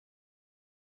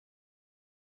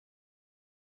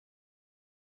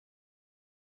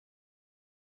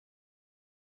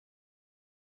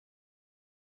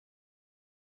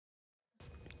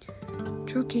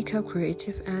Cup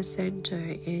Creative Arts Center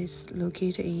is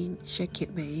located in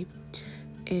Shakip.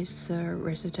 It's a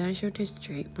residential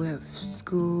district with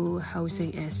school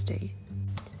housing estate.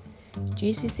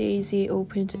 GCCAC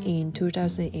opened in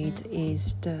 2008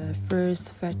 is the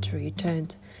first factory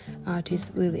turned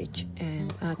artist village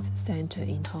and art center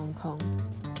in Hong Kong.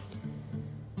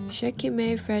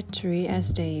 Shakip Factory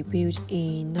Estate, built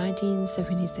in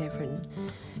 1977,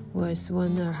 was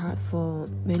one of heart for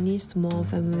many small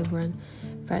family-run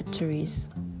factories.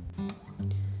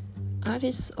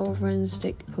 Artists often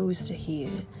stick posts here,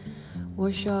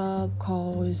 workshop,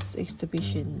 course,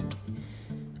 exhibition.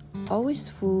 Always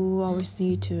full, always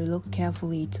need to look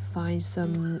carefully to find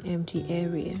some empty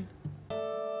area.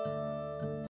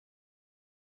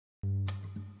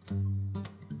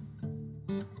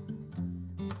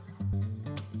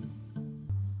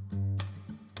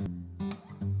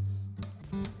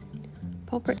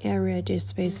 Public area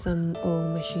displays some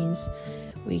old machines.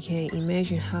 We can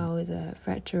imagine how the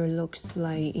factory looks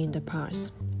like in the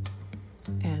past,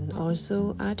 and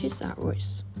also artist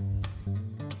artworks.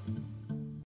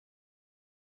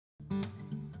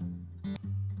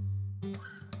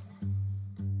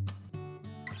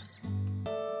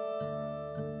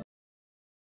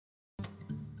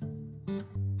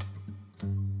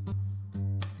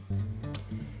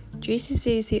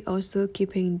 GCCAC also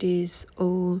keeping this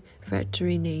old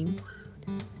factory name.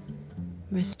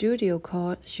 My studio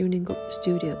called Shao Nian Gu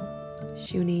Studio.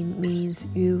 Shao Nian means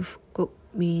youth, Gu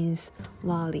means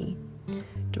valley.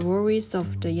 The worries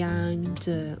of the young,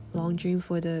 the longing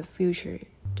for the future,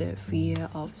 the fear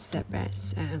of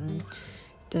setbacks, and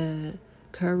the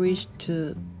courage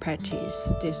to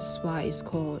practice. This is why it's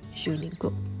called Shao Nian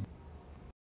Gu.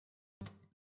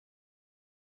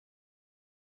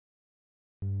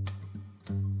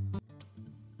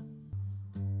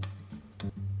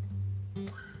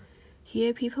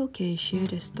 Here people can share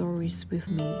their stories with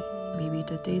me, maybe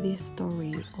the daily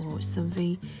story or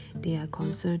something they are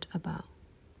concerned about.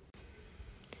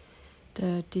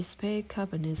 The display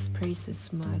cabinets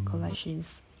places my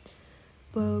collections,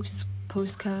 books,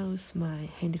 postcards, my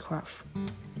handicraft.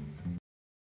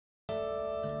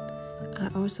 I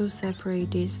also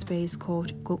separate this space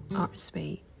called Gu Art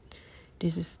Space.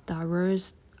 This is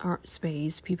diverse art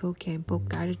space. People can book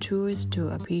guided tours to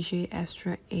appreciate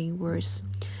abstract artworks,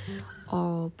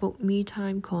 or book me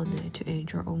time corner to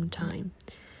enjoy own time.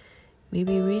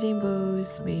 Maybe reading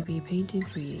books, maybe painting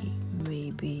freely,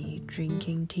 maybe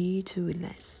drinking tea to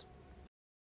relax.